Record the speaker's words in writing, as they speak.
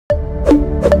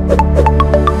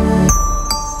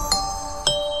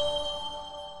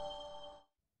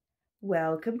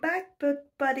Welcome back, book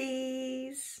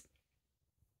buddies.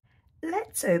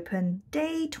 Let's open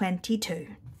day 22.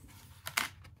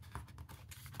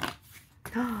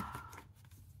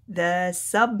 The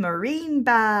Submarine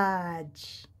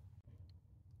Badge.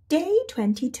 Day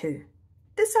 22.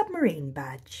 The Submarine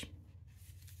Badge.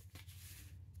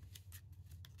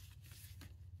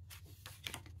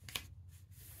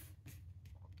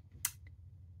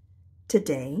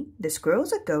 Today, the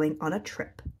squirrels are going on a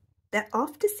trip. They're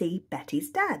off to see Betty's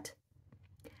dad.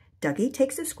 Duggee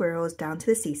takes the squirrels down to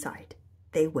the seaside.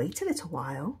 They wait a little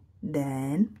while,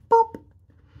 then pop!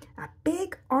 A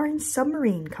big orange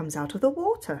submarine comes out of the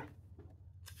water.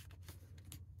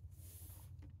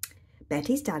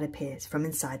 Betty's dad appears from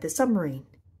inside the submarine.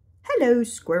 "Hello,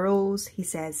 squirrels," he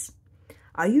says.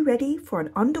 "Are you ready for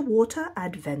an underwater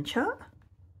adventure?"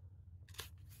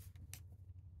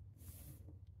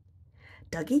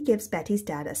 Duggee gives Betty's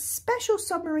dad a special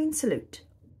submarine salute.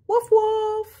 Woof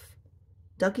woof!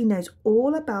 Duggee knows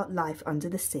all about life under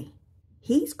the sea.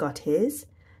 He's got his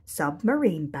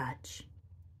Submarine Badge.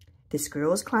 The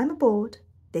squirrels climb aboard.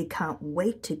 They can't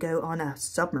wait to go on a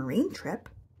submarine trip.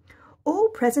 "All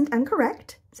present and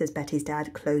correct," says Betty's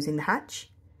dad, closing the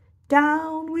hatch.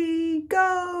 "Down we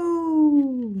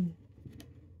go!"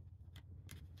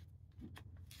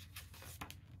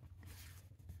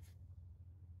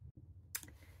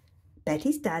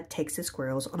 Betty's dad takes the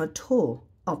squirrels on a tour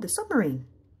of the submarine.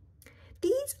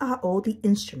 "These are all the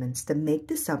instruments that make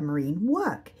the submarine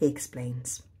work," he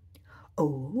explains.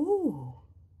 "Oh!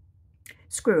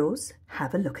 Squirrels,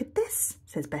 have a look at this,"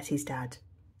 says Betty's dad.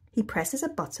 He presses a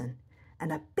button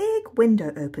and a big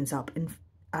window opens up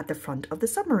at the front of the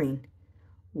submarine.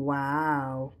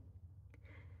 "Wow!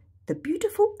 The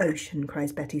beautiful ocean,"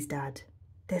 cries Betty's dad.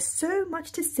 "There's so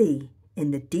much to see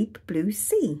in the deep blue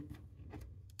sea."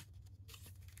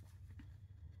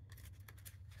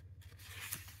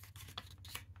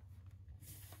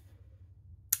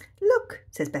 "Look,"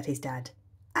 says Betty's dad,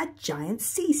 "a giant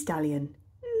sea stallion.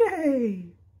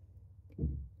 Nay!"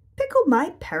 "Pickle my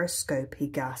periscope," he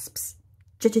gasps.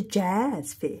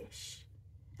 "Jazz fish."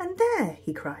 "And there,"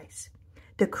 he cries,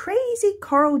 "the crazy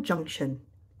coral junction.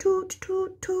 Toot,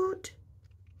 toot, toot."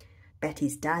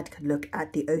 Betty's dad could look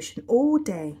at the ocean all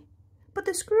day, but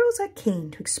the squirrels are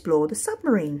keen to explore the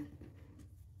submarine.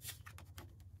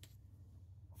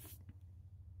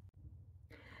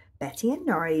 Betty and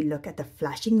Norrie look at the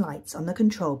flashing lights on the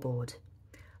control board.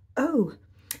 "Oh,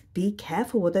 be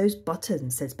careful with those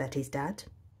buttons," says Betty's dad.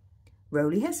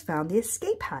 "Roly has found the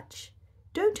escape hatch.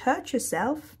 Don't hurt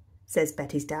yourself," says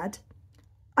Betty's dad.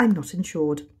 "I'm not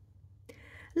insured."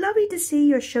 "Lovely to see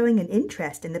you're showing an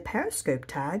interest in the periscope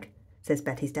tag," says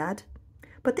Betty's dad,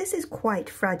 "but this is quite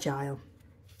fragile."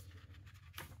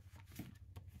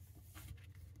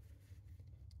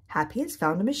 Happy has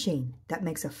found a machine that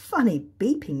makes a funny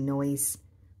beeping noise.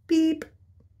 Beep,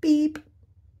 beep,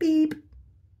 beep.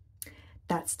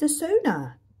 "That's the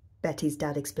sonar," Betty's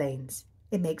dad explains.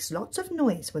 "It makes lots of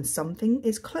noise when something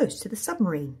is close to the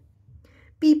submarine."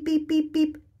 Beep, beep, beep,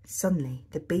 beep. Suddenly,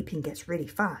 the beeping gets really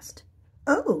fast.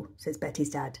 "Oh," says Betty's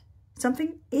dad,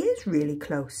 "something is really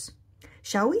close.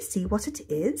 Shall we see what it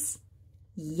is?"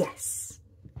 "Yes."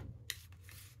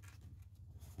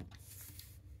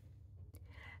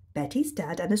 Betty's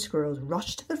dad and the squirrels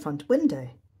rush to the front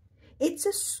window. It's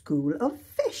a school of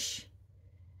fish.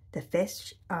 The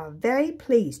fish are very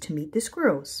pleased to meet the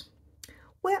squirrels.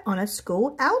 "We're on a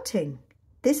school outing.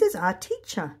 This is our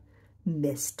teacher,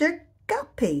 Mr.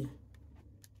 Guppy."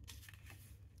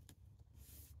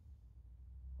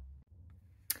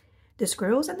 The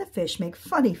squirrels and the fish make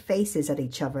funny faces at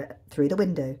each other through the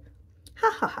window.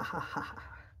 "Ha ha ha ha ha ha.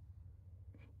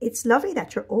 It's lovely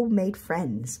that you're all made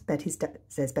friends,"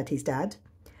 says Betty's dad.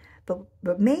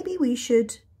 But maybe we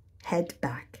should head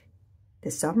back." The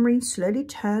submarine slowly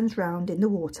turns round in the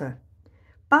water.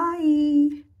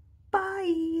 "Bye,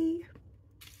 bye."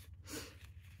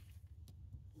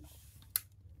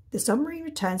 The submarine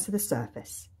returns to the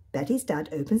surface. Betty's dad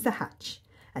opens the hatch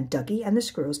and Duggee and the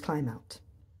squirrels climb out.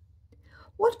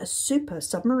 "What a super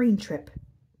submarine trip.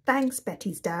 Thanks,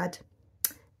 Betty's dad."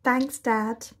 "Thanks,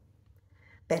 Dad."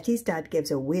 Betty's dad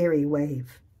gives a weary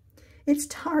wave. "It's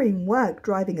tiring work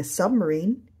driving a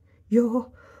submarine." "You're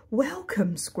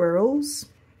welcome, squirrels."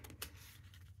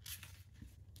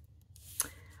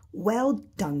 Well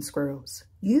done, squirrels.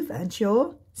 You've earned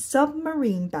your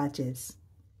submarine badges.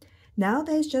 Now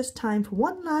there's just time for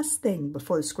one last thing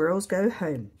before the squirrels go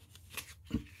home.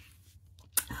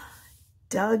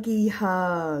 Duggee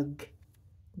hug.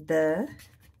 The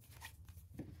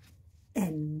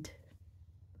end.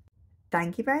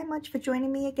 Thank you very much for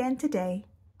joining me again today.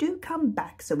 Do come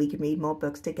back so we can read more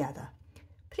books together.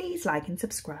 Please like and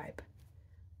subscribe.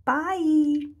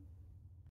 Bye.